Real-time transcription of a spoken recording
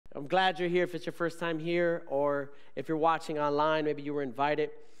I'm glad you're here if it's your first time here, or if you're watching online, maybe you were invited.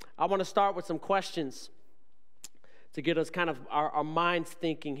 I want to start with some questions to get us kind of our minds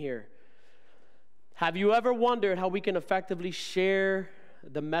thinking here. Have you ever wondered how we can effectively share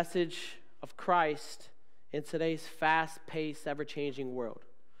the message of Christ in today's fast-paced, ever-changing world?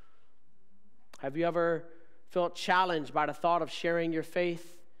 Have you ever felt challenged by the thought of sharing your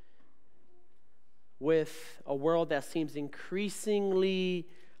faith with a world that seems increasingly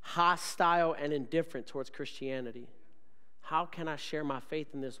hostile and indifferent towards Christianity? How can I share my faith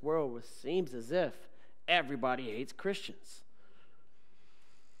in this world where it seems as if everybody hates Christians?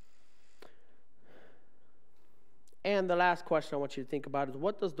 And the last question I want you to think about is,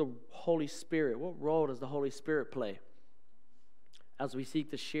 what role does the Holy Spirit play as we seek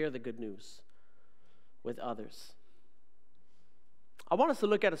to share the good news with others? I want us to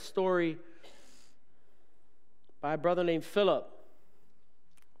look at a story by a brother named Philip.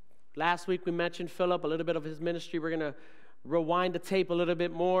 Last week we mentioned Philip, a little bit of his ministry. We're going to rewind the tape a little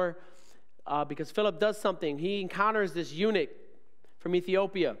bit more because Philip does something. He encounters this eunuch from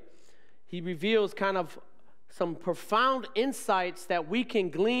Ethiopia. He reveals kind of some profound insights that we can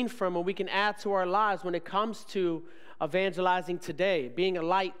glean from and we can add to our lives when it comes to evangelizing today, being a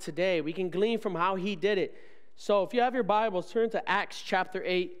light today. We can glean from how he did it. So if you have your Bibles, turn to Acts chapter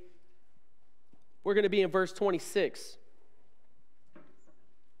 8. We're going to be in verse 26.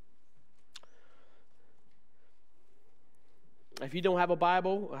 If you don't have a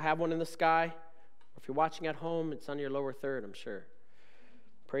Bible, I have one in the sky. If you're watching at home, it's on your lower third, I'm sure.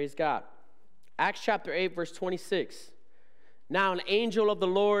 Praise God. Acts chapter 8, verse 26. Now an angel of the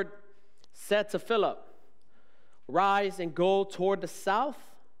Lord said to Philip, "Rise and go toward the south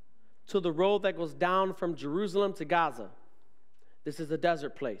to the road that goes down from Jerusalem to Gaza. This is a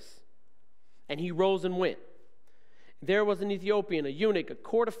desert place." And he rose and went. There was an Ethiopian, a eunuch, a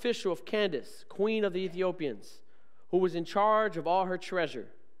court official of Candace, queen of the Ethiopians, who was in charge of all her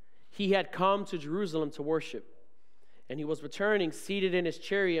treasure. He had come to Jerusalem to worship. And he was returning, seated in his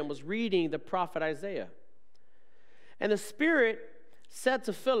chariot, and was reading the prophet Isaiah. And the Spirit said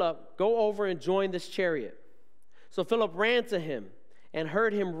to Philip, "Go over and join this chariot." So Philip ran to him and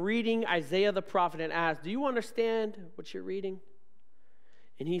heard him reading Isaiah the prophet and asked, "Do you understand what you're reading?"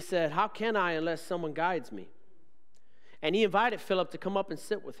 And he said, "How can I unless someone guides me?" And he invited Philip to come up and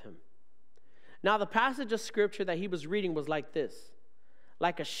sit with him. Now the passage of scripture that he was reading was like this: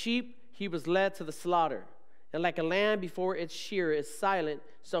 "Like a sheep he was led to the slaughter, and like a lamb before its shearer is silent,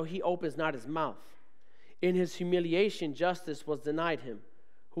 so he opens not his mouth. In his humiliation justice was denied him.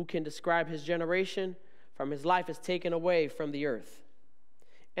 Who can describe his generation? From his life is taken away from the earth."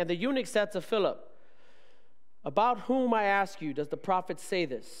 And the eunuch said to Philip, "About whom, I ask you, does the prophet say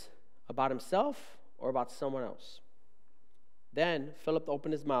this? About himself or about someone else?" Then Philip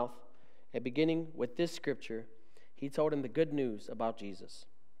opened his mouth, and beginning with this scripture, he told him the good news about Jesus.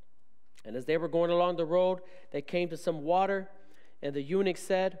 And as they were going along the road, they came to some water, and the eunuch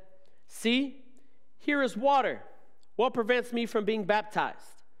said, "See, here is water. What prevents me from being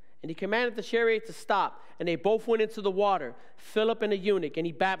baptized?" And he commanded the chariot to stop, and they both went into the water, Philip and the eunuch, and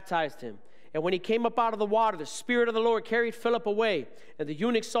he baptized him. And when he came up out of the water, the Spirit of the Lord carried Philip away, and the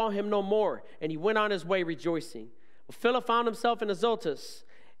eunuch saw him no more, and he went on his way rejoicing. But Philip found himself in Azotus,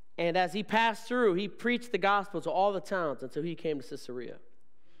 and as he passed through, he preached the gospel to all the towns until he came to Caesarea.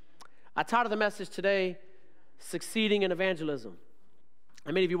 I titled the message today, Succeeding in Evangelism.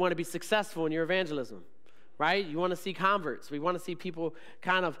 How many of you want to be successful in your evangelism, right? You want to see converts. We want to see people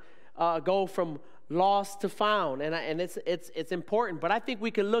kind of go from lost to found, and it's important. But I think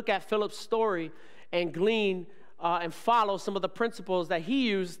we can look at Philip's story and glean and follow some of the principles that he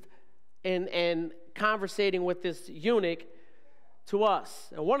used in conversating with this eunuch to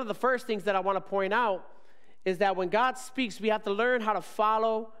us. And one of the first things that I want to point out is that when God speaks, we have to learn how to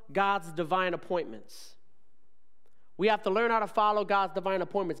follow God's divine appointments. We have to learn how to follow God's divine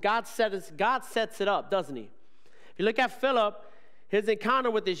appointments. God sets it up, doesn't he? If you look at Philip, his encounter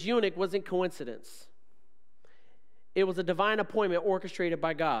with this eunuch wasn't coincidence. It was a divine appointment orchestrated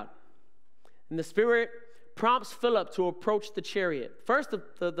by God. And the Spirit prompts Philip to approach the chariot. First,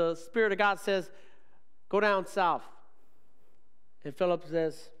 the Spirit of God says, "Go down south." And Philip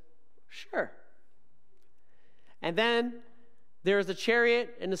says, "Sure." And then there's a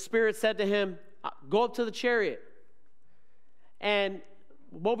chariot, and the Spirit said to him, "Go up to the chariot." And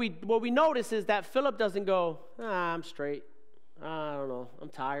what we notice is that Philip doesn't go, "I'm straight. I don't know. I'm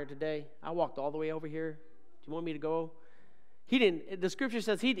tired today. I walked all the way over here. Do you want me to go?" He didn't. The scripture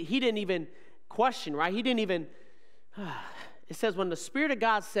says he didn't even question, right? He didn't even. It says when the Spirit of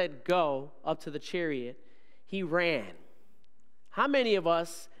God said go up to the chariot, he ran. How many of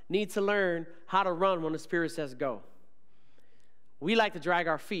us need to learn how to run when the Spirit says go. We like to drag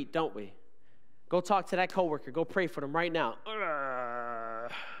our feet, don't we? Go talk to that coworker. Go pray for them right now. I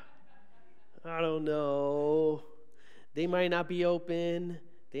don't know. They might not be open.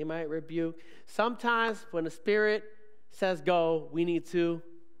 They might rebuke. Sometimes when the Spirit says go, we need to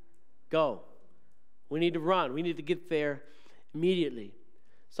go. We need to run. We need to get there immediately.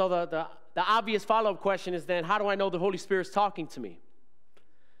 So the obvious follow-up question is then, how do I know the Holy Spirit's talking to me?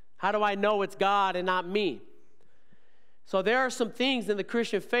 How do I know it's God and not me? So there are some things in the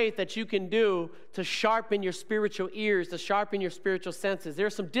Christian faith that you can do to sharpen your spiritual ears, to sharpen your spiritual senses. There are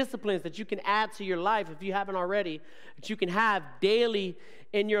some disciplines that you can add to your life, if you haven't already, that you can have daily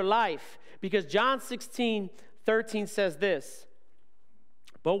in your life. Because John 16:13 says this,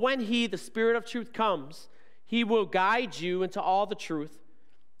 but when he, the Spirit of truth, comes, he will guide you into all the truth.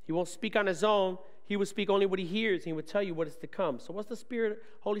 He won't speak on his own. He will speak only what he hears. He will tell you what is to come. So what's the Spirit?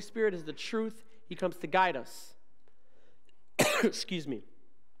 Holy Spirit is the truth. He comes to guide us. Excuse me.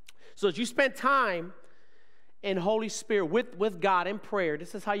 So as you spend time in Holy Spirit with God in prayer,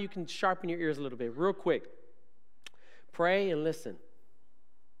 this is how you can sharpen your ears a little bit. Real quick. Pray and listen.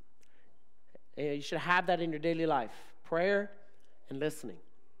 And you should have that in your daily life. Prayer and listening.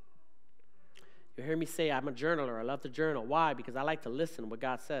 You hear me say I'm a journaler. I love to journal. Why? Because I like to listen to what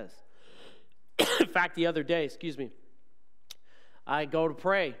God says. In fact, the other day, I go to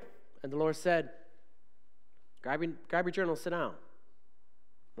pray, and the Lord said, grab your journal and sit down.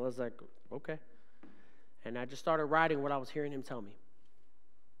 I was like, okay. And I just started writing what I was hearing him tell me.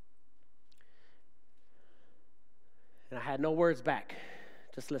 And I had no words back,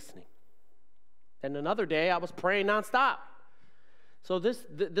 just listening. And another day, I was praying nonstop. So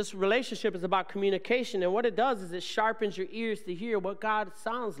this relationship is about communication, and what it does is it sharpens your ears to hear what God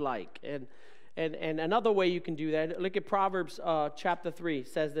sounds like. And another way you can do that, look at Proverbs chapter 3. It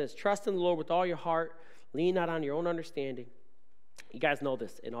says this, trust in the Lord with all your heart, lean not on your own understanding. You guys know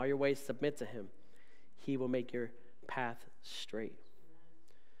this. In all your ways, submit to him. He will make your path straight.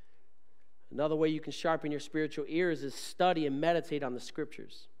 Another way you can sharpen your spiritual ears is study and meditate on the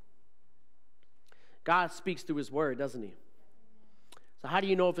scriptures. God speaks through his word, doesn't he? So how do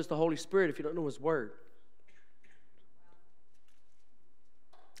you know if it's the Holy Spirit if you don't know his word?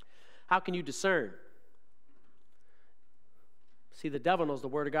 How can you discern? See, the devil knows the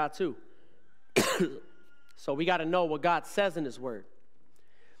word of God too. So we got to know what God says in his word.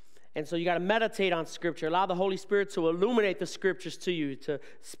 And so you got to meditate on Scripture. Allow the Holy Spirit to illuminate the Scriptures to you, to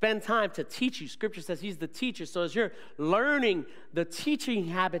spend time to teach you. Scripture says he's the teacher. So as you're learning the teaching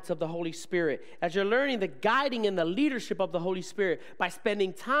habits of the Holy Spirit, as you're learning the guiding and the leadership of the Holy Spirit, by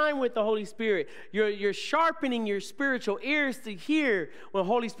spending time with the Holy Spirit, you're sharpening your spiritual ears to hear when the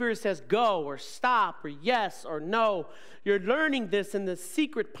Holy Spirit says go or stop or yes or no. You're learning this in the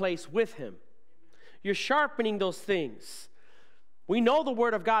secret place with him. You're sharpening those things. We know the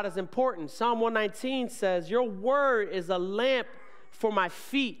word of God is important. Psalm 119 says, your word is a lamp for my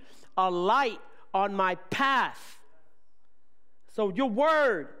feet, a light on my path. So your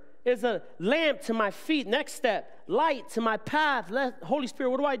word is a lamp to my feet. Next step, light to my path. Holy Spirit,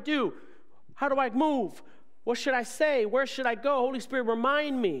 what do I do? How do I move? What should I say? Where should I go? Holy Spirit,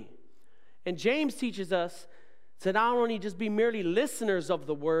 remind me. And James teaches us to not only just be merely listeners of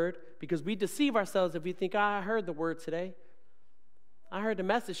the word, because we deceive ourselves if we think, I heard the word today. I heard the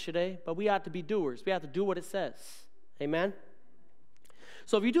message today, but we ought to be doers. We have to do what it says. Amen?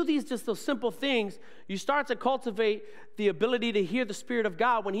 So if you do those simple things, you start to cultivate the ability to hear the Spirit of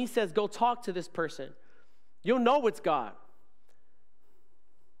God when he says, go talk to this person. You'll know it's God.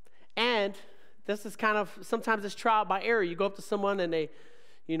 And this is kind of, sometimes it's trial by error. You go up to someone and they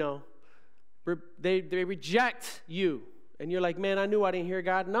reject you. And you're like, man, I knew I didn't hear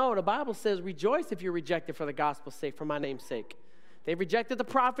God. No, the Bible says rejoice if you're rejected for the gospel's sake, for my name's sake. They rejected the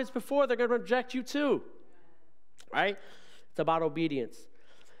prophets before. They're going to reject you too. Right? It's about obedience.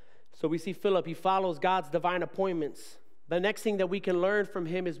 So we see Philip. He follows God's divine appointments. The next thing that we can learn from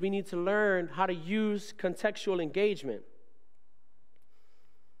him is we need to learn how to use contextual engagement.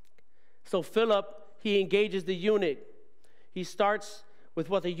 So Philip, he engages the eunuch. He starts with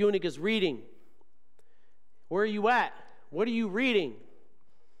what the eunuch is reading. Where are you at? What are you reading?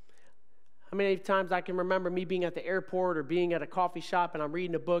 How many times I can remember me being at the airport or being at a coffee shop and I'm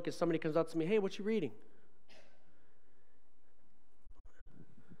reading a book and somebody comes up to me, hey, what you reading?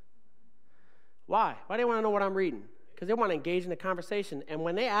 Why? Why do they want to know what I'm reading? Because they want to engage in the conversation. And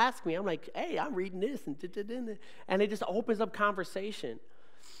when they ask me, I'm like, hey, I'm reading this. And it just opens up conversation.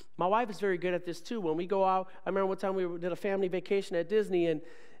 My wife is very good at this too. When we go out, I remember one time we did a family vacation at Disney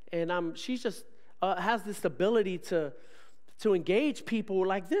and she's just has this ability to to engage people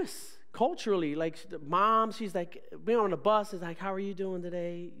like this, culturally. Like the mom, she's like, being on the bus is like, how are you doing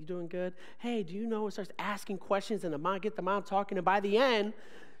today? You doing good? Hey, do you know? It starts asking questions, and get the mom talking, and by the end,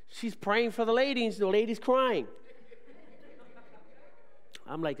 she's praying for the ladies. The lady's crying.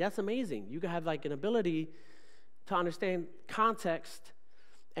 I'm like, that's amazing. You have like an ability to understand context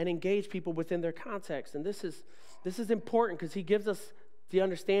and engage people within their context. And this is important because he gives us the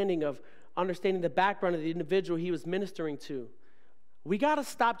understanding the background of the individual he was ministering to. We got to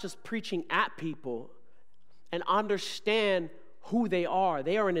stop just preaching at people and understand who they are.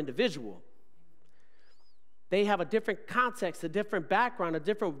 They are an individual. They have a different context, a different background, a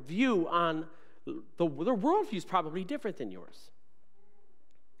different view on their worldview is probably different than yours.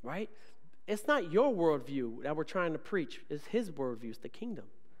 Right? It's not your worldview that we're trying to preach. It's his worldview. It's the kingdom.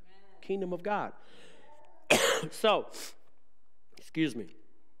 Amen. Kingdom of God. So, excuse me.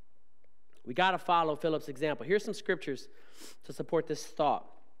 We got to follow Philip's example. Here's some scriptures to support this thought.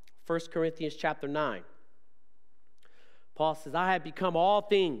 1 Corinthians chapter 9. Paul says, I have become all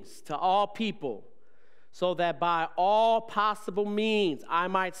things to all people, so that by all possible means I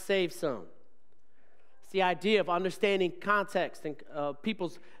might save some. It's the idea of understanding context and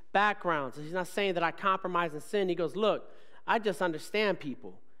people's backgrounds. He's not saying that I compromise and sin. He goes, look, I just understand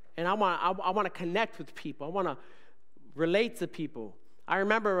people, and I want to connect with people. I want to relate to people. I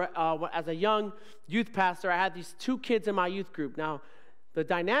remember as a young youth pastor, I had these 2 kids in my youth group. Now, the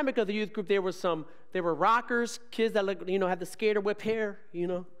dynamic of the youth group, they were rockers, kids that had the skater whip hair,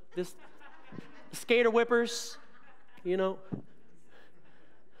 this skater whippers,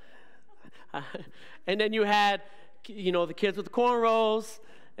 and then you had, the kids with the cornrows,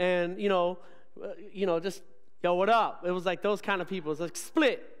 and just yo, what up? It was like those kind of people. It was like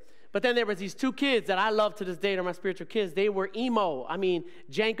split. But then there was these 2 kids that I love to this day. They're my spiritual kids. They were emo. I mean,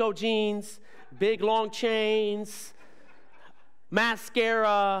 Janko jeans, big long chains,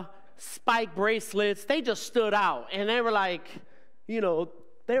 mascara, spike bracelets. They just stood out. And they were like, they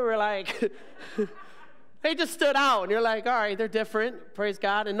just stood out. And you're like, all right, they're different. Praise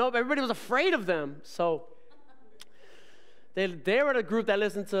God. And everybody was afraid of them. So they were the group that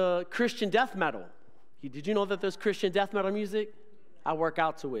listened to Christian death metal. Did you know that there's Christian death metal music? I work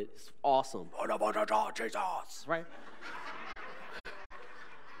out to it. It's awesome. Jesus, right?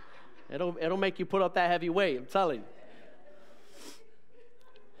 It'll make you put up that heavy weight, I'm telling you.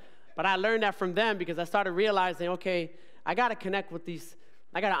 But I learned that from them because I started realizing, okay, I got to connect with these.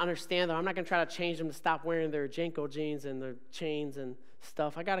 I got to understand them. I'm not going to try to change them to stop wearing their Janko jeans and their chains and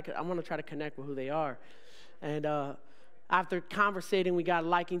stuff. I want to try to connect with who they are. And after conversating, we got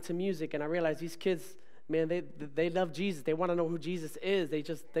liking to music, and I realized these kids, man, they love Jesus. They want to know who Jesus is. They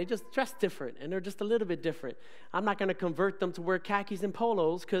just dress different, and they're just a little bit different. I'm not going to convert them to wear khakis and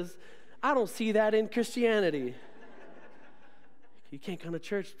polos because I don't see that in Christianity. You can't come to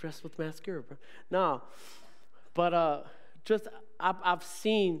church dressed with mascara, bro. No, but I've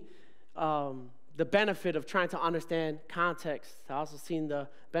seen the benefit of trying to understand context. I've also seen the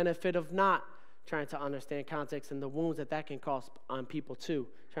benefit of not trying to understand context and the wounds that can cause on people too,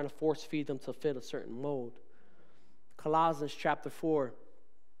 trying to force feed them to fit a certain mold. Colossians chapter 4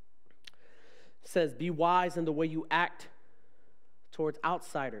 says, be wise in the way you act towards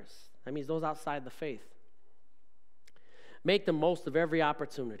outsiders. That means those outside the faith. Make the most of every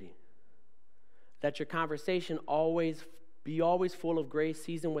opportunity. That your conversation be always full of grace,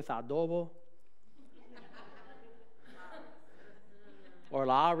 seasoned with adobo or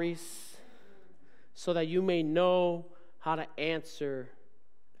laris, so that you may know how to answer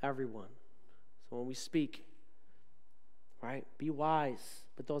everyone. So when we speak, right, be wise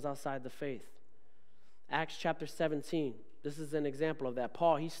with those outside the faith. Acts chapter 17, this is an example of that.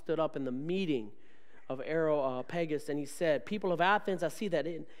 Paul, he stood up in the meeting of Areopagus, and he said, people of Athens, I see that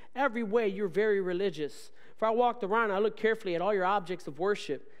in every way you're very religious. For I walked around and I looked carefully at all your objects of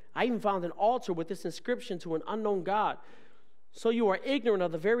worship. I even found an altar with this inscription to an unknown God. So you are ignorant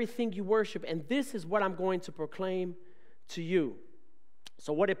of the very thing you worship, and this is what I'm going to proclaim to you.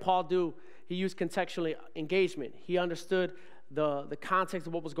 So what did Paul do? He used contextual engagement. He understood the context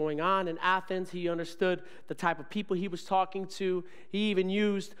of what was going on in Athens. He understood the type of people he was talking to. He even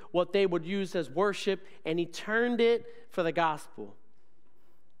used what they would use as worship, and he turned it for the gospel.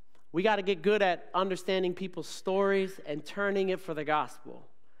 We got to get good at understanding people's stories and turning it for the gospel.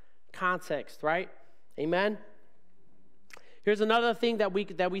 Context, right? Amen? Here's another thing that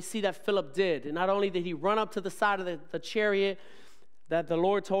we see that Philip did. And not only did he run up to the side of the chariot that the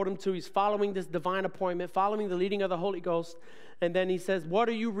Lord told him to, he's following this divine appointment, following the leading of the Holy Ghost. And then he says, what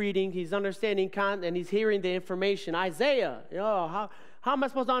are you reading? He's understanding and he's hearing the information. Isaiah, how am I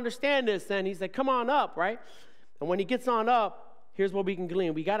supposed to understand this? And he's like, come on up, right? And when he gets on up, here's what we can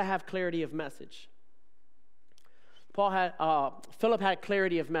glean. We got to have clarity of message. Philip had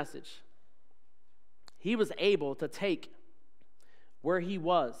clarity of message. He was able to take where he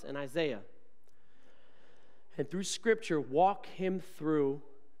was in Isaiah and through Scripture walk him through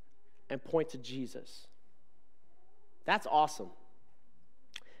and point to Jesus. That's awesome.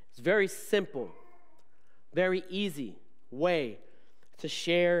 It's very simple, very easy way to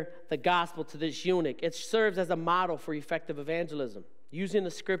share the gospel to this eunuch. It serves as a model for effective evangelism, using the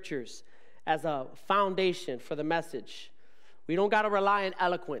Scriptures as a foundation for the message. We don't got to rely on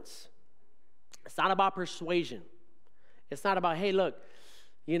eloquence. It's not about persuasion. It's not about, hey, look,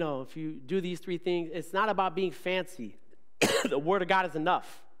 you know, if you do these three things, it's not about being fancy. The Word of God is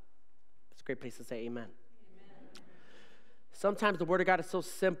enough. It's a great place to say amen. Sometimes the Word of God is so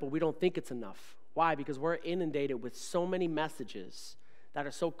simple, we don't think it's enough. Why? Because we're inundated with so many messages that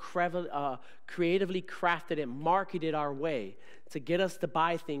are so creatively crafted and marketed our way to get us to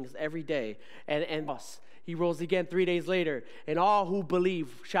buy things every day. And he rose again 3 days later, and all who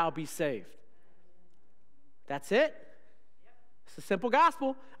believe shall be saved. That's it. It's a simple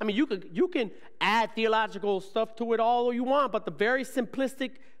gospel. I mean, you can add theological stuff to it all you want, but the very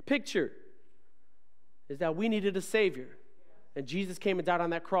simplistic picture is that we needed a Savior. And Jesus came and died on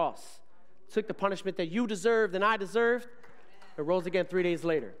that cross, took the punishment that you deserved and I deserved, and rose again 3 days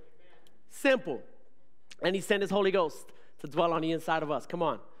later. Simple. And he sent his Holy Ghost to dwell on the inside of us. Come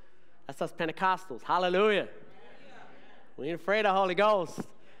on. That's us Pentecostals. Hallelujah. We ain't afraid of Holy Ghost.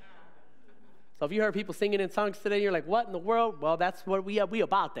 So if you heard people singing in tongues today, you're like, what in the world? Well, that's what we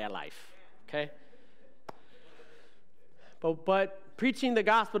about that life. Okay? But preaching the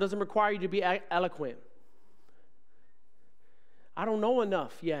gospel doesn't require you to be eloquent. I don't know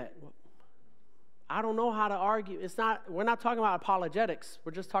enough yet. I don't know how to argue. We're not talking about apologetics.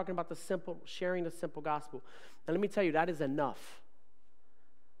 We're just talking about sharing the simple gospel. And let me tell you, that is enough.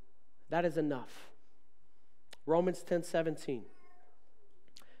 That is enough. Romans 10:17.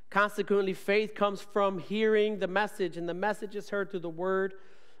 Consequently, faith comes from hearing the message, and the message is heard through the word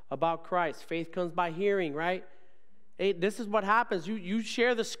about Christ. Faith comes by hearing, right? This is what happens. You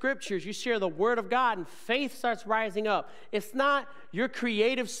share the Scriptures, you share the Word of God, and faith starts rising up. It's not your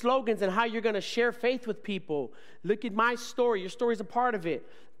creative slogans and how you're going to share faith with people. Look at my story. Your story is a part of it,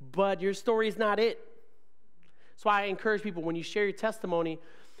 but your story is not it. That's why I encourage people, when you share your testimony,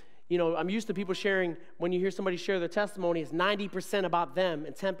 you know, I'm used to people sharing, when you hear somebody share their testimony, it's 90% about them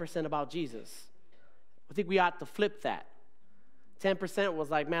and 10% about Jesus. I think we ought to flip that. 10%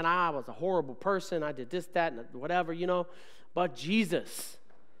 was like, man, I was a horrible person. I did this, that, and whatever, you know. But Jesus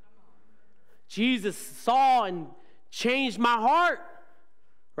saw and changed my heart,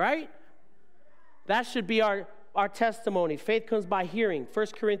 right? That should be our testimony. Faith comes by hearing. 1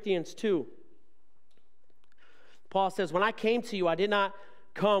 Corinthians 2. Paul says, when I came to you, I did not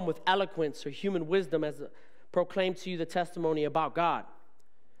come with eloquence or human wisdom as proclaimed to you the testimony about God.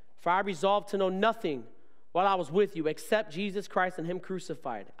 For I resolved to know nothing while I was with you, except Jesus Christ and him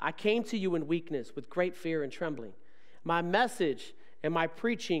crucified. I came to you in weakness, with great fear and trembling. My message and my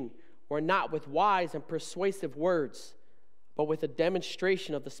preaching were not with wise and persuasive words, but with a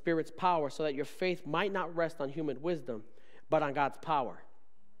demonstration of the Spirit's power, so that your faith might not rest on human wisdom, but on God's power.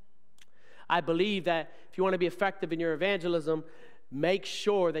 I believe that if you want to be effective in your evangelism, make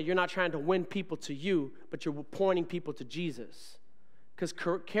sure that you're not trying to win people to you, but you're pointing people to Jesus. Because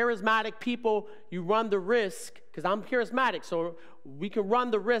charismatic people, you run the risk, because I'm charismatic, so we can run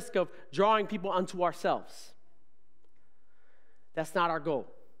the risk of drawing people unto ourselves. That's not our goal.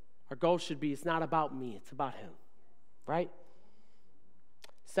 Our goal should be, it's not about me, it's about him, right?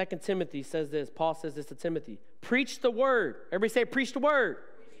 2 Timothy says this, Paul says this to Timothy, preach the word. Everybody say, preach the word.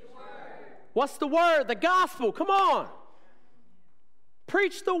 Preach the word. What's the word? The gospel, come on.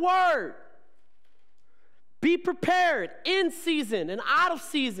 Preach the word. Be prepared in season and out of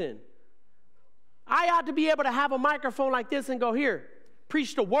season. I ought to be able to have a microphone like this and go, here,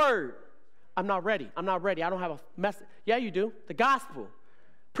 preach the word. I'm not ready. I don't have a message. Yeah, you do. The gospel.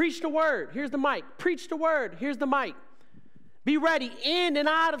 Preach the word. Here's the mic. Preach the word. Here's the mic. Be ready in and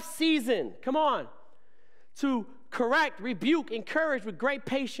out of season. Come on. To correct, rebuke, encourage with great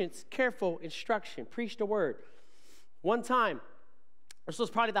patience, careful instruction. Preach the word. One time, this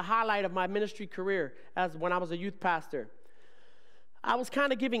was probably the highlight of my ministry career as when I was a youth pastor. I was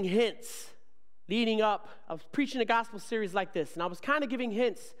kind of giving hints leading up. I was preaching a gospel series like this, and I was kind of giving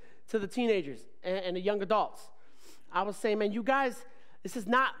hints to the teenagers and the young adults. I was saying, man, you guys, this is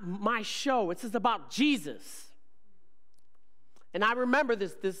not my show. This is about Jesus. And I remember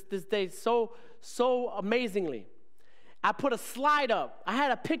this day so amazingly. I put a slide up. I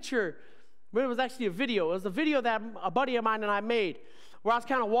had a picture But it was actually a video. It was a video that a buddy of mine and I made where I was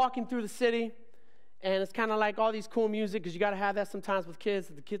kind of walking through the city, and it's kind of like all these cool music because you got to have that sometimes with kids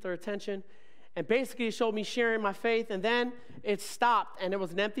to get their attention. And basically it showed me sharing my faith, and then it stopped, and there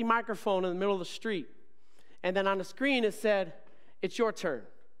was an empty microphone in the middle of the street. And then on the screen it said, "It's your turn."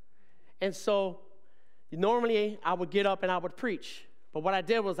 And so normally I would get up and I would preach. But what I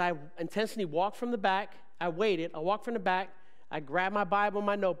did was I intentionally walked from the back. I waited. I walked from the back. I grabbed my Bible and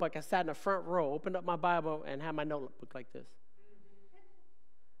my notebook. I sat in the front row, opened up my Bible, and had my notebook like this.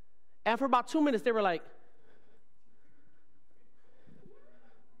 And for about 2 minutes, they were like,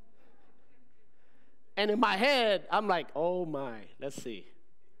 and in my head, I'm like, oh my, let's see.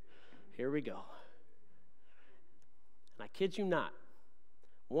 Here we go. And I kid you not,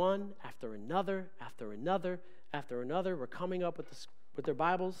 one after another, after another, after another, were coming up with their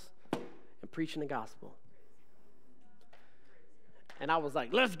Bibles and preaching the gospel. And I was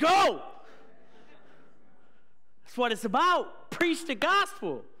like, let's go. That's what it's about. Preach the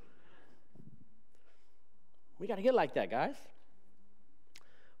gospel. We got to get like that, guys.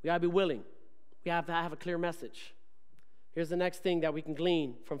 We got to be willing. We have to have a clear message. Here's the next thing that we can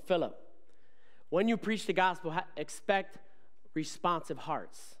glean from Philip. When you preach the gospel, expect responsive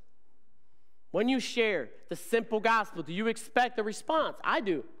hearts. When you share the simple gospel, do you expect a response? I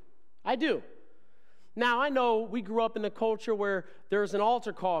do. I do. Now, I know we grew up in a culture where there's an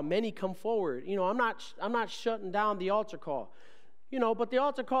altar call. Many come forward. You know, I'm not shutting down the altar call. You know, but the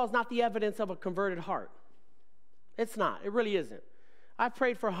altar call is not the evidence of a converted heart. It's not. It really isn't. I've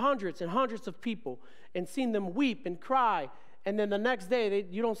prayed for hundreds and hundreds of people and seen them weep and cry, and then the next day,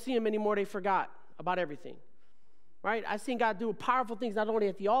 you don't see them anymore. They forgot about everything, right? I've seen God do powerful things not only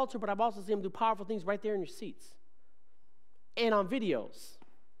at the altar, but I've also seen him do powerful things right there in your seats and on videos.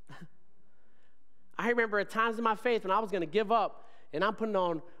 I remember at times in my faith when I was going to give up, and I'm putting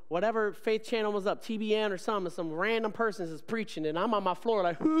on whatever faith channel was up, TBN or something, and some random person is preaching, and I'm on my floor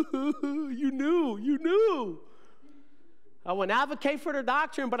like, you knew. I wouldn't advocate for their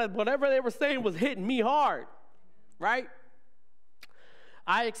doctrine, but whatever they were saying was hitting me hard, right?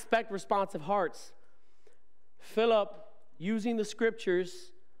 I expect responsive hearts. Philip, using the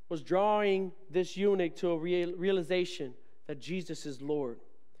scriptures, was drawing this eunuch to a realization that Jesus is Lord.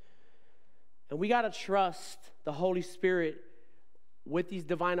 And we got to trust the Holy Spirit with these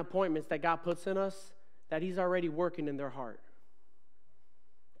divine appointments that God puts in us, that he's already working in their heart,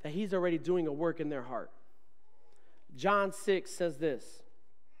 that he's already doing a work in their heart. John 6 says this: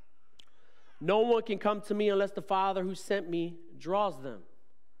 no one can come to me unless the Father who sent me draws them.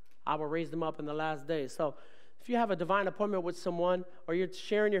 I will raise them up in the last days. So if you have a divine appointment with someone, or you're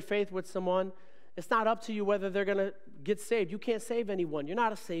sharing your faith with someone, it's not up to you whether they're going to get saved. You can't save anyone. You're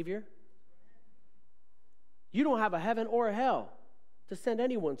not a savior. You don't have a heaven or a hell to send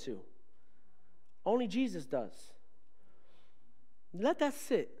anyone to. Only Jesus does. Let that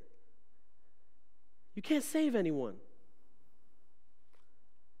sit. You can't save anyone.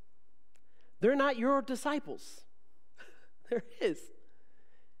 They're not your disciples. They're his.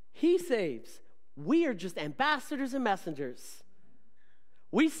 He saves. We are just ambassadors and messengers.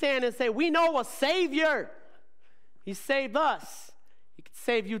 We stand and say, we know a Savior. He saved us. He can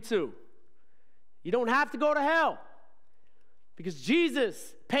save you too. You don't have to go to hell because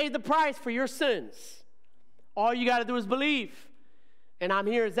Jesus paid the price for your sins. All you got to do is believe, and I'm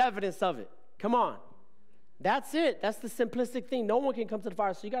here as evidence of it. Come on. That's it. That's the simplistic thing. No one can come to the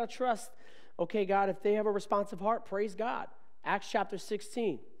Father, so you got to trust, okay, God, if they have a responsive heart, praise God. Acts chapter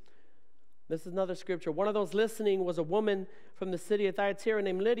 16. This is another scripture. One of those listening was a woman from the city of Thyatira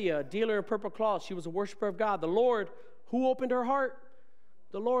named Lydia, a dealer in purple cloth. She was a worshiper of God. The Lord, who opened her heart?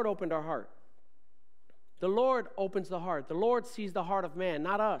 The Lord opened her heart. The Lord opens the heart. The Lord sees the heart of man,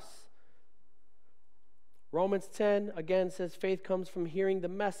 not us. Romans 10, again, says faith comes from hearing the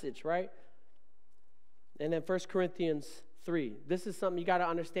message, right? And then 1 Corinthians 3. This is something you got to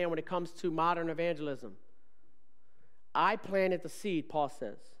understand when it comes to modern evangelism. I planted the seed, Paul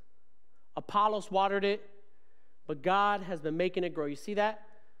says. Apollos watered it, but God has been making it grow. You see that?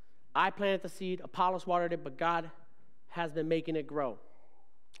 I planted the seed, Apollos watered it, but God has been making it grow.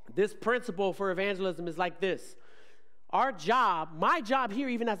 This principle for evangelism is like this. Our job, my job here,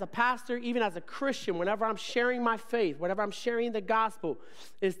 even as a pastor, even as a Christian, whenever I'm sharing my faith, whenever I'm sharing the gospel,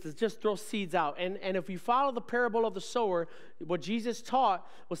 is to just throw seeds out. And if you follow the parable of the sower, what Jesus taught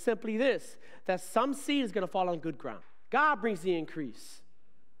was simply this, that some seed is going to fall on good ground. God brings the increase.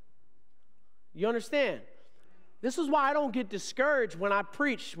 You understand? This is why I don't get discouraged when I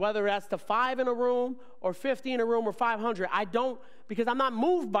preach, whether that's to 5 in a room or 50 in a room or 500. I don't, because I'm not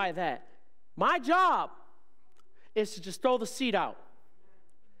moved by that. My job is to just throw the seed out.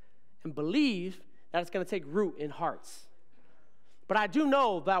 and believe that it's going to take root in hearts. But I do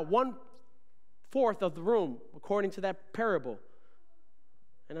know that 1/4 of the room, according to that parable,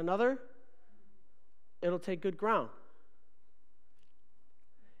 and another, it'll take good ground.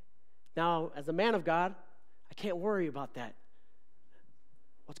 Now, as a man of God, I can't worry about that.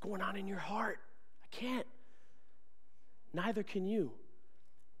 What's going on in your heart? I can't. Neither can you.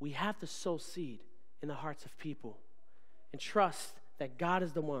 We have to sow seed in the hearts of people and trust that God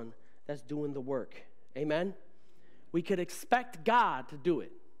is the one that's doing the work. Amen? We could expect God to do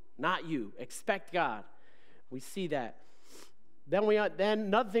it, not you. Expect God. We see that. Then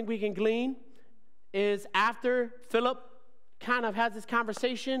another thing we can glean is after Philip kind of has this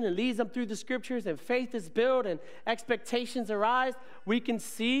conversation and leads them through the scriptures and faith is built and expectations arise, we can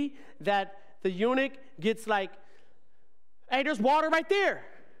see that the eunuch gets like, hey, there's water right there.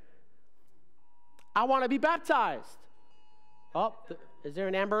 I want to be baptized. Oh, is there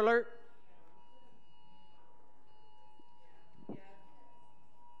an Amber Alert?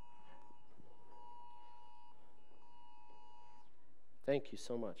 Thank you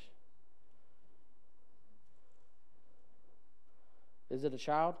so much. Is it a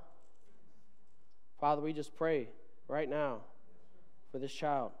child? Father, we just pray right now for this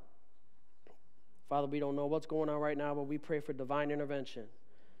child. Father, we don't know what's going on right now, but we pray for divine intervention.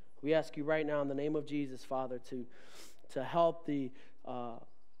 We ask you right now in the name of Jesus, Father, to help the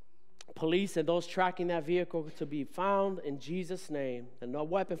police and those tracking that vehicle to be found in Jesus' name. And no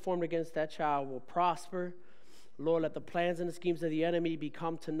weapon formed against that child will prosper. Lord, let the plans and the schemes of the enemy be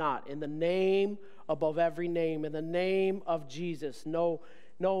come to naught. In the name above every name, in the name of Jesus. No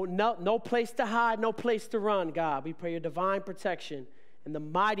place to hide, no place to run, God. We pray your divine protection in the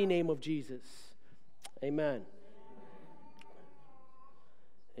mighty name of Jesus. Amen.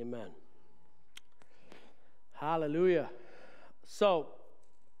 Amen. Hallelujah. So,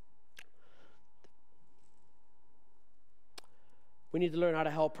 we need to learn how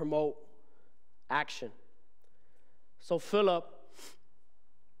to help promote action. So Philip,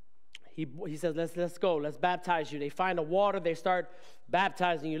 he says, let's go, let's baptize you. They find the water, they start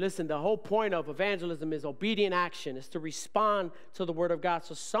baptizing you. Listen, the whole point of evangelism is obedient action. It's to respond to the word of God.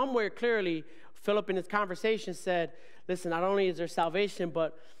 So somewhere clearly, Philip in his conversation said, listen, not only is there salvation,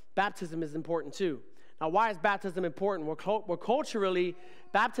 but baptism is important too. Now, why is baptism important? Well, culturally,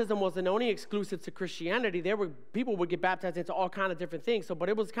 baptism wasn't only exclusive to Christianity. People would get baptized into all kinds of different things. But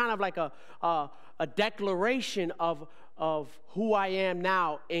it was kind of like a declaration of who I am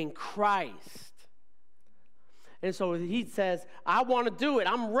now in Christ. And so he says, I want to do it.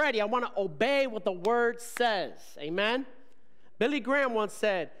 I'm ready. I want to obey what the word says. Amen? Billy Graham once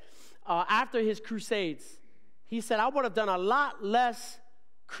said, after his crusades, he said, I would have done a lot less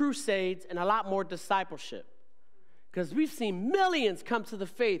crusades and a lot more discipleship. Because we've seen millions come to the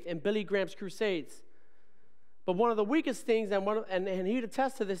faith in Billy Graham's crusades. But one of the weakest things, and he'd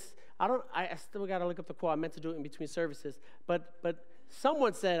attest to this, I still got to look up the quote. I meant to do it in between services. But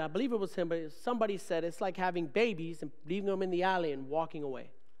someone said, I believe it was him, but somebody said, it's like having babies and leaving them in the alley and walking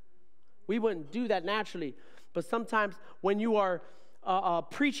away. We wouldn't do that naturally. But sometimes when you are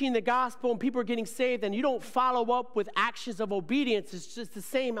preaching the gospel and people are getting saved and you don't follow up with actions of obedience, it's just the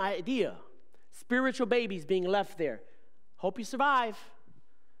same idea. Spiritual babies being left there. Hope you survive.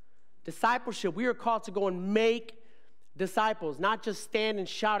 Discipleship, we are called to go and make disciples, not just stand and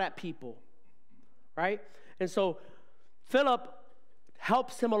shout at people, right? And so Philip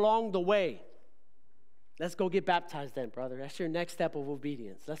helps him along the way. Let's go get baptized then, brother. That's your next step of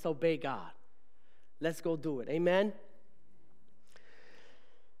obedience. Let's obey God. Let's go do it. Amen?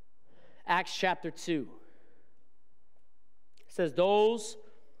 Acts chapter 2. It says, those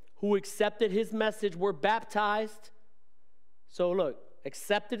who accepted his message were baptized. So look,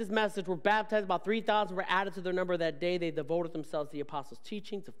 accepted his message, were baptized. About 3,000 were added to their number that day. They devoted themselves to the apostles'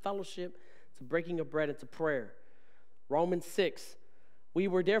 teaching, to fellowship, to breaking of bread, and to prayer. Romans 6. We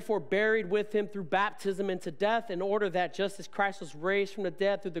were therefore buried with him through baptism into death, in order that just as Christ was raised from the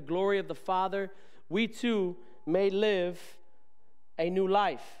dead through the glory of the Father, we too may live a new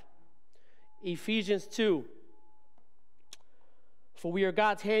life. Ephesians 2. For we are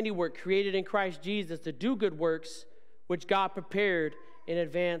God's handiwork, created in Christ Jesus to do good works, which God prepared in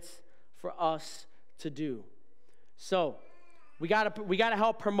advance for us to do. So, we gotta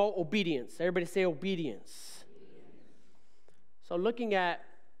help promote obedience. Everybody say obedience. So looking at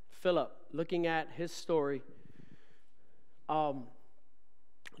Philip, looking at his story,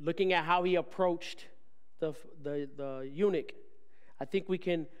 looking at how he approached the eunuch, I think we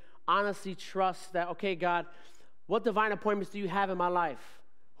can honestly trust that, okay, God, what divine appointments do you have in my life?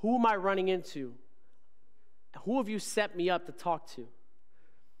 Who am I running into? Who have you set me up to talk to?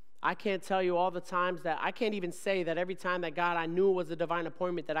 I can't tell you all the times that, I can't even say that every time that God I knew was a divine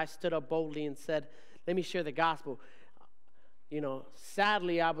appointment that I stood up boldly and said, let me share the gospel. You know,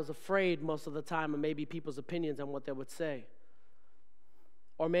 sadly, I was afraid most of the time of maybe people's opinions on what they would say.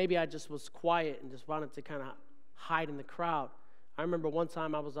 Or maybe I just was quiet and just wanted to kind of hide in the crowd. I remember one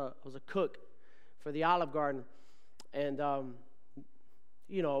time I was a cook for the Olive Garden, and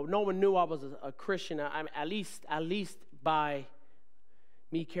you know, no one knew I was a Christian. At least by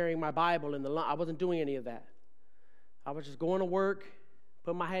me carrying my Bible in the line, I wasn't doing any of that. I was just going to work,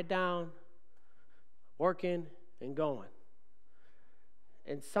 putting my head down, working and going.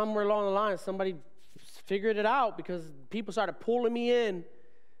 And somewhere along the line, somebody figured it out because people started pulling me in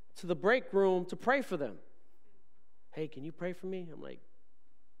to the break room to pray for them. Hey, can you pray for me? I'm like,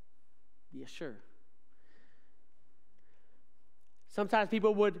 yeah, sure. Sometimes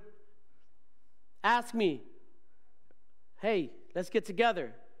people would ask me, hey, let's get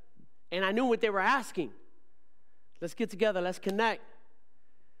together. And I knew what they were asking. Let's get together, let's connect.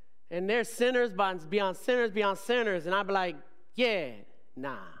 And there's sinners beyond sinners beyond sinners. And I'd be like, yeah,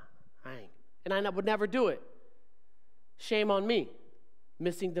 nah, I ain't. And I would never do it. Shame on me,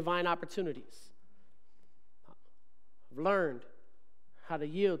 missing divine opportunities. I've learned how to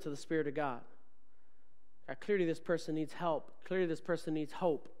yield to the Spirit of God. Clearly this person needs help. Clearly this person needs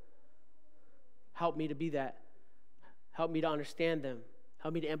hope. Help me to be that. Help me to understand them.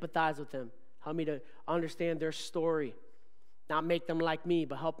 Help me to empathize with them. Help me to understand their story. Not make them like me,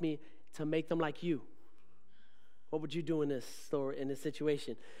 but help me to make them like you. What would you do in this story, in this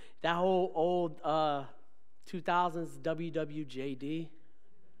situation? That whole old 2000s WWJD,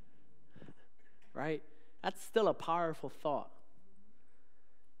 right? That's still a powerful thought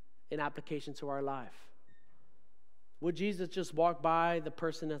in application to our life. Would Jesus just walk by the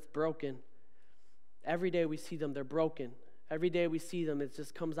person that's broken? Every day we see them, they're broken. Every day we see them, it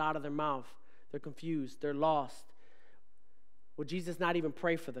just comes out of their mouth. They're confused, they're lost. Would Jesus not even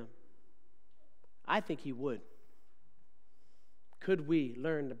pray for them? I think he would. Could we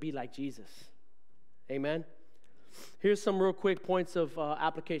learn to be like Jesus? Amen? Here's some real quick points of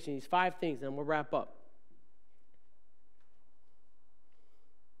application. These 5 things, and we'll wrap up.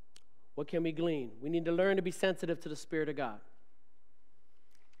 What can we glean? We need to learn to be sensitive to the Spirit of God.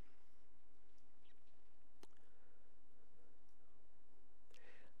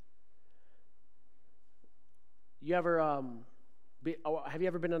 You ever, have you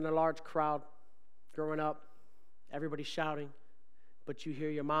ever been in a large crowd growing up? Everybody's shouting, but you hear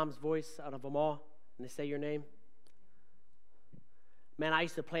your mom's voice out of them all, and they say your name? Man, I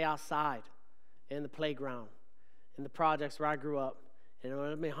used to play outside in the playground, in the projects where I grew up. And there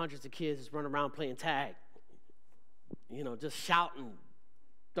have been hundreds of kids just running around playing tag. You know, just shouting,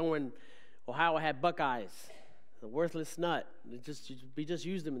 throwing. Ohio had Buckeyes, the worthless nut. We just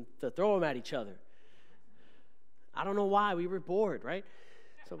used them to throw them at each other. I don't know why. We were bored, right?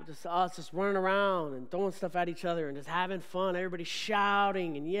 So just us just running around and throwing stuff at each other and just having fun. Everybody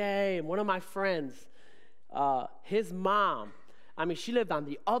shouting and yay. And one of my friends, his mom, she lived on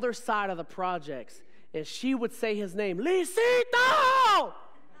the other side of the projects. And she would say his name, Licito!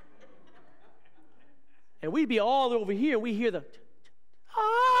 And we'd be all over here, and we hear the,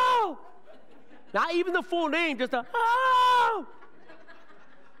 oh! Not even the full name, just a, oh!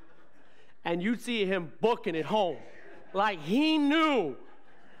 And you'd see him booking it home. Like he knew.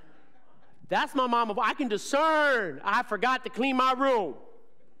 That's my mama. I can discern. I forgot to clean my room.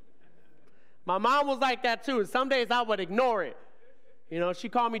 My mom was like that too. And some days I would ignore it. You know, she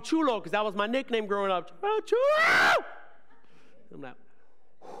called me Chulo because that was my nickname growing up. Oh, Chulo! I'm like,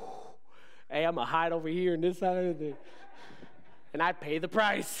 hey, I'm going to hide over here in this side of the... And I'd pay the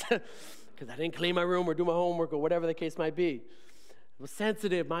price because I didn't clean my room or do my homework or whatever the case might be. I was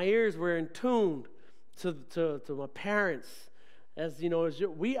sensitive. My ears were in tune to my parents. As you know,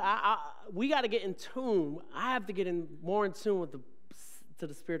 we got to get in tune. I have to get more in tune with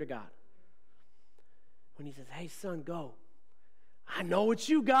the Spirit of God. When he says, hey, son, go. I know it's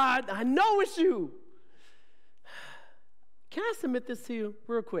you, God. I know it's you. Can I submit this to you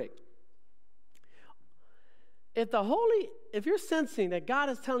real quick? If you're sensing that God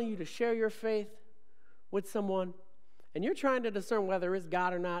is telling you to share your faith with someone, and you're trying to discern whether it's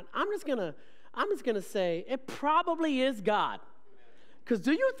God or not, I'm just gonna say it probably is God. Because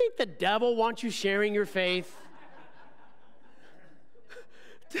do you think the devil wants you sharing your faith?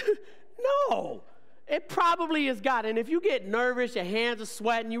 No. It probably is God. And if you get nervous, your hands are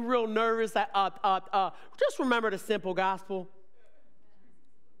sweating, you're real nervous, just remember the simple gospel.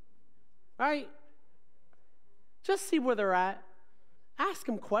 Right? Just see where they're at. Ask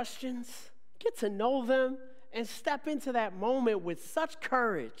them questions. Get to know them. And step into that moment with such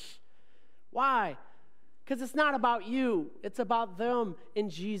courage Why? Because it's not about you. It's about them in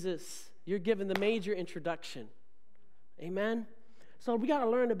Jesus. You're given the major introduction. Amen? So we got to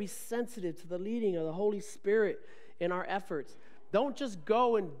learn to be sensitive to the leading of the Holy Spirit in our efforts. Don't just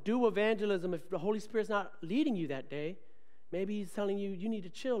go and do evangelism if the Holy Spirit's not leading you that day. Maybe he's telling you, you need to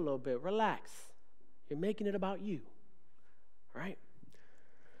chill a little bit, relax. You're making it about you, right?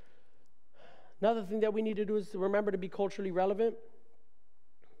 Another thing that we need to do is to remember to be culturally relevant.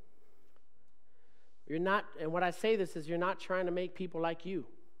 You're not, and what I say this is, you're not trying to make people like you.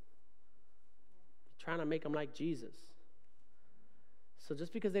 You're trying to make them like Jesus. So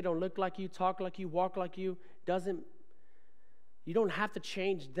just because they don't look like you, talk like you, walk like you, you don't have to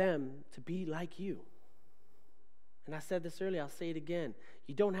change them to be like you. And I said this earlier, I'll say it again.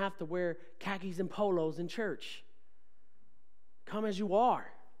 You don't have to wear khakis and polos in church. Come as you are.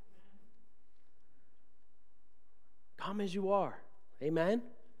 Come as you are. Amen?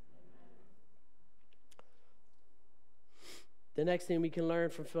 The next thing we can learn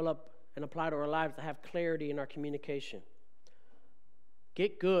from Philip and apply to our lives is to have clarity in our communication.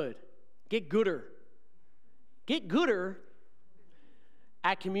 Get good. Get gooder. Get gooder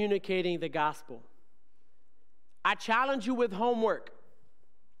at communicating the gospel. I challenge you with homework.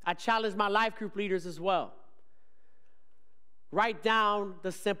 I challenge my life group leaders as well. Write down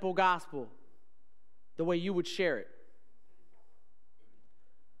the simple gospel the way you would share it.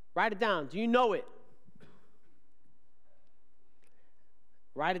 Write it down. Do you know it?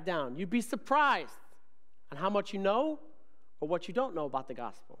 Write it down. You'd be surprised on how much you know or what you don't know about the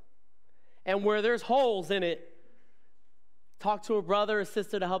gospel. And where there's holes in it, talk to a brother or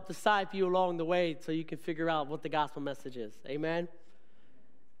sister to help decipher you along the way so you can figure out what the gospel message is. Amen?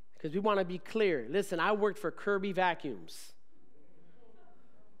 Because we want to be clear. Listen, I worked for Kirby Vacuums.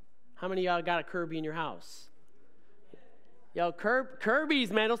 How many of y'all got a Kirby in your house? Yo,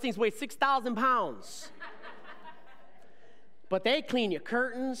 Kirby's, man, those things weigh 6,000 pounds. But they clean your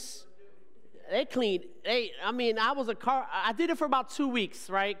curtains. I did it for about 2 weeks,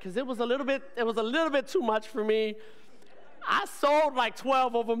 right? Because it was a little bit too much for me. I sold like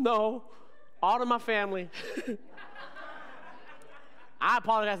 12 of them, though, all to my family. I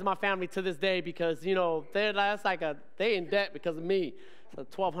apologize to my family to this day because, they in debt because of me. It's a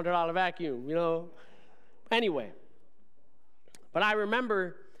 $1,200 vacuum, Anyway, but I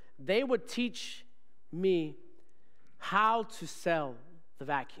remember they would teach me how to sell the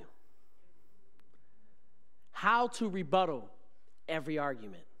vacuum, how to rebuttal every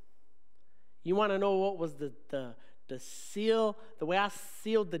argument. You want to know what was the seal, the way I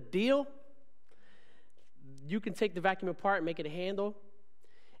sealed the deal? You can take the vacuum apart and make it a handle,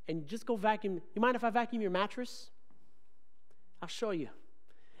 and just go vacuum. You mind if I vacuum your mattress? I'll show you.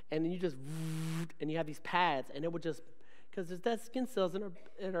 And then and you have these pads, and it would just, because there's that skin cells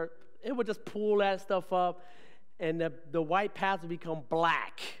it would just pull that stuff up, and the white pads would become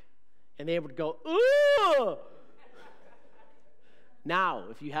black, and they would go, ooh! Now,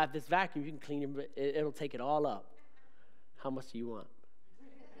 if you have this vacuum, you can clean it, it'll take it all up. How much do you want?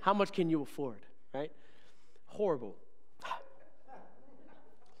 How much can you afford, right? Horrible.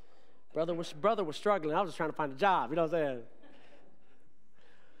 Brother was struggling. I was just trying to find a job, you know what I'm saying?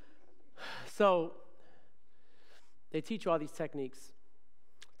 So, they teach you all these techniques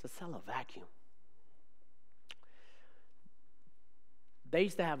to sell a vacuum. They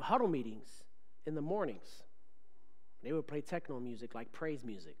used to have huddle meetings in the mornings. They would play techno music like praise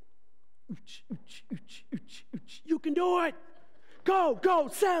music. You can do it. Go,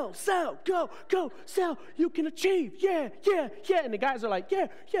 sell, go, sell. You can achieve. Yeah. And the guys are like, yeah.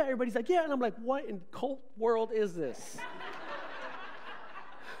 Everybody's like, yeah. And I'm like, what in cult world is this?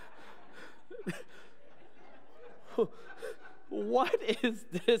 What is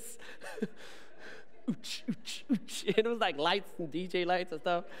this? And it was like lights and DJ lights and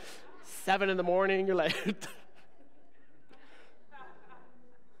stuff. 7 in the morning, you're like,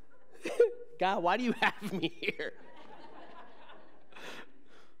 God, why do you have me here?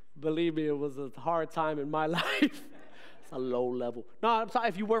 Believe me, it was a hard time in my life. It's a low level. No, I'm sorry,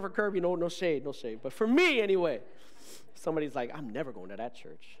 if you work for Kirby, no shade. But for me, anyway, somebody's like, I'm never going to that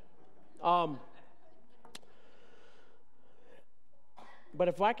church. But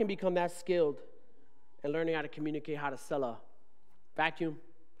if I can become that skilled in learning how to communicate, how to sell a vacuum,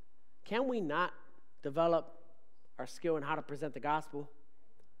 can we not develop our skill in how to present the gospel?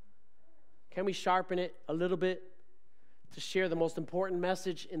 Can we sharpen it a little bit to share the most important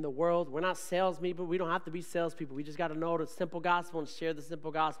message in the world? We're not salespeople. We don't have to be salespeople. We just got to know the simple gospel and share the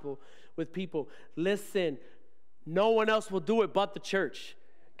simple gospel with people. Listen, no one else will do it but the church.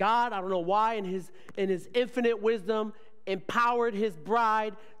 God, I don't know why, in his infinite wisdom empowered his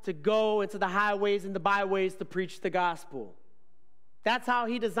bride to go into the highways and the byways to preach the gospel. That's how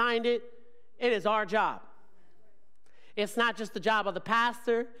he designed it. It is our job. It's not just the job of the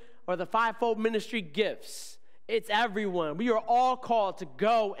pastor or the fivefold ministry gifts. It's everyone. We are all called to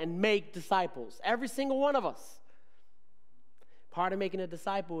go and make disciples. Every single one of us. Part of making a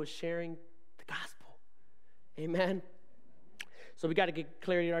disciple is sharing the gospel. Amen. So we got to get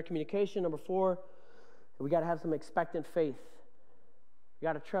clarity in our communication. Number 4, we got to have some expectant faith. We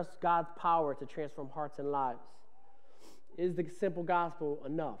got to trust God's power to transform hearts and lives. Is the simple gospel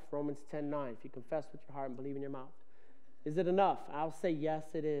enough? Romans 10:9. If you confess with your heart and believe in your mouth. Is it enough? I'll say yes,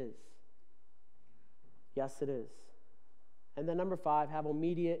 it is. Yes, it is. And then number 5, have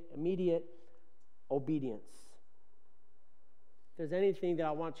immediate obedience. If there's anything that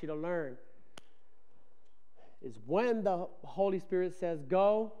I want you to learn, is when the Holy Spirit says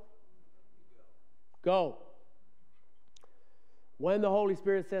go, go. When the Holy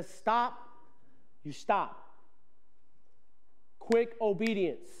Spirit says stop, you stop. Quick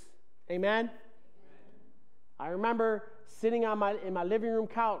obedience. Amen? I remember sitting in my living room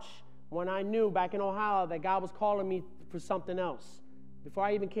couch when I knew back in Ohio that God was calling me for something else. Before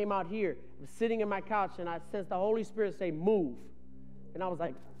I even came out here, I was sitting in my couch and I sensed the Holy Spirit say, move. And I was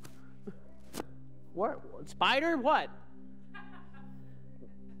like, what? Spider? What?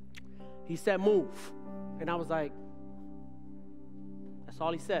 He said, move. And I was like, that's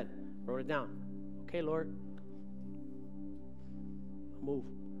all he said. Wrote it down. Okay, Lord. Move.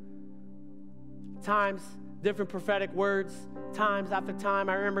 Times, different prophetic words, times after time.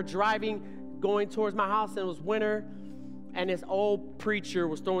 I remember driving, going towards my house, and it was winter, and this old preacher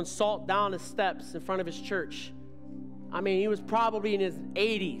was throwing salt down the steps in front of his church. I mean, he was probably in his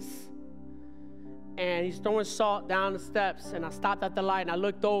 80s. And he's throwing salt down the steps, and I stopped at the light, and I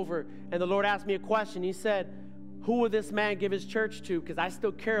looked over, and the Lord asked me a question. He said, who will this man give his church to? Because I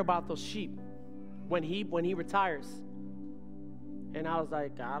still care about those sheep when he retires. And I was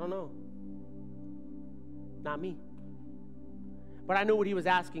like, I don't know. Not me. But I knew what he was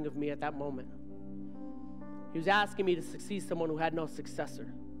asking of me at that moment. He was asking me to succeed someone who had no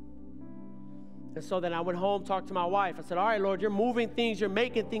successor. And so then I went home, talked to my wife. I said, all right, Lord, you're moving things, you're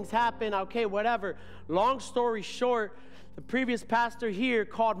making things happen. Okay, whatever. Long story short, the previous pastor here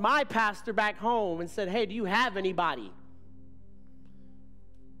called my pastor back home and said, hey, do you have anybody?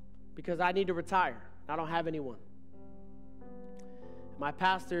 Because I need to retire. I don't have anyone. My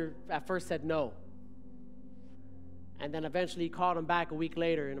pastor at first said no. And then eventually he called him back a week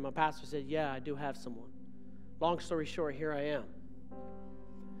later, and my pastor said, yeah, I do have someone. Long story short, here I am.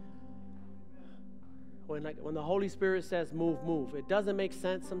 When the Holy Spirit says move, move. It doesn't make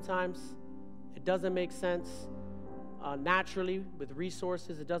sense sometimes. It doesn't make sense naturally with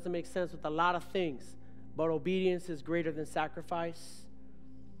resources. It doesn't make sense with a lot of things. But obedience is greater than sacrifice.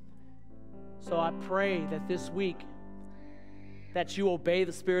 So I pray that this week that you obey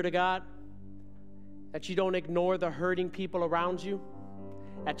the Spirit of God, that you don't ignore the hurting people around you,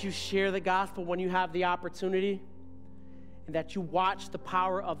 that you share the gospel when you have the opportunity, and that you watch the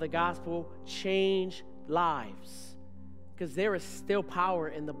power of the gospel change lives, because there is still power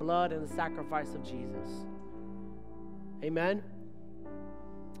in the blood and the sacrifice of Jesus. Amen?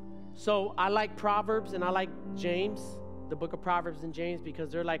 So I like Proverbs and I like James, the book of Proverbs and James,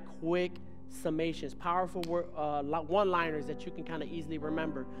 because they're like quick summations, powerful one-liners that you can kind of easily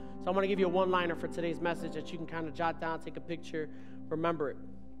remember. So I want to give you a one-liner for today's message that you can kind of jot down, take a picture, remember it.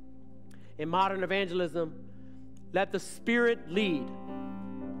 In modern evangelism, let the Spirit lead,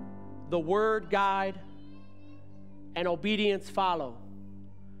 the Word guide, and obedience follow.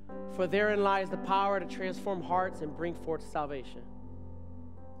 For therein lies the power to transform hearts and bring forth salvation.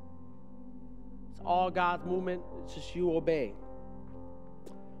 It's all God's movement. It's just you obey.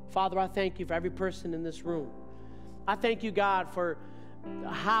 Father, I thank you for every person in this room. I thank you, God, for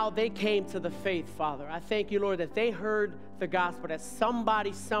how they came to the faith, Father. I thank you, Lord, that they heard the gospel, that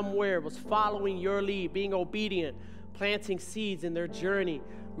somebody somewhere was following your lead, being obedient, planting seeds in their journey,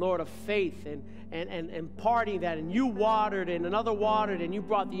 Lord, of faith and imparting that. And you watered and another watered and you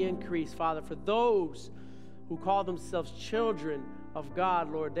brought the increase, Father. For those who call themselves children of God,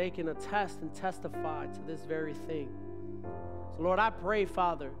 Lord, they can attest and testify to this very thing. So, Lord, I pray,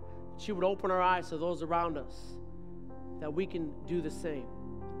 Father, that you would open our eyes to those around us, that we can do the same,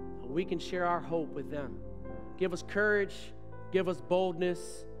 and we can share our hope with them. Give us courage, give us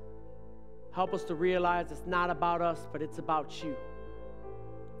boldness, help us to realize it's not about us, but it's about you.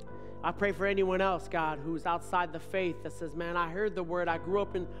 I pray for anyone else, God, who's outside the faith that says, man, I heard the word, I grew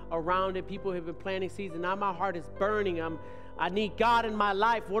up around it, people have been planting seeds, and now my heart is burning. I need God in my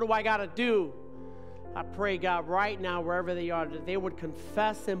life. What do I got to do? I pray, God, right now, wherever they are, that they would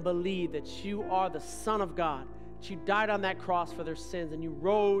confess and believe that you are the Son of God, that you died on that cross for their sins and you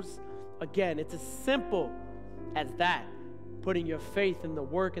rose again. It's as simple as that, putting your faith in the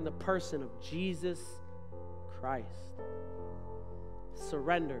work and the person of Jesus Christ.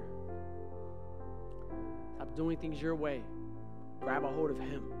 Surrender. Stop doing things your way. Grab a hold of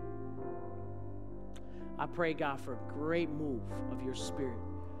him. I pray, God, for a great move of your Spirit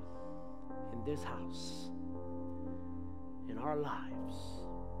in this house, in our lives.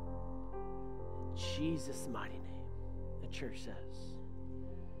 In Jesus' mighty name, the church says.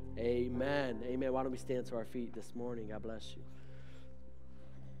 Amen. Amen. Why don't we stand to our feet this morning? God bless you.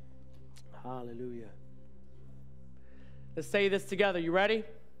 Hallelujah. Let's say this together. You ready?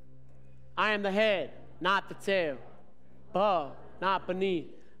 I am the head, not the tail. Above, not beneath.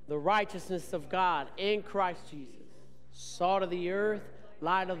 The righteousness of God in Christ Jesus. Salt of the earth,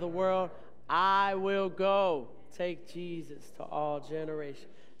 light of the world. I will go. Take Jesus to all generations.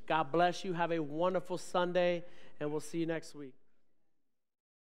 God bless you. Have a wonderful Sunday, and we'll see you next week.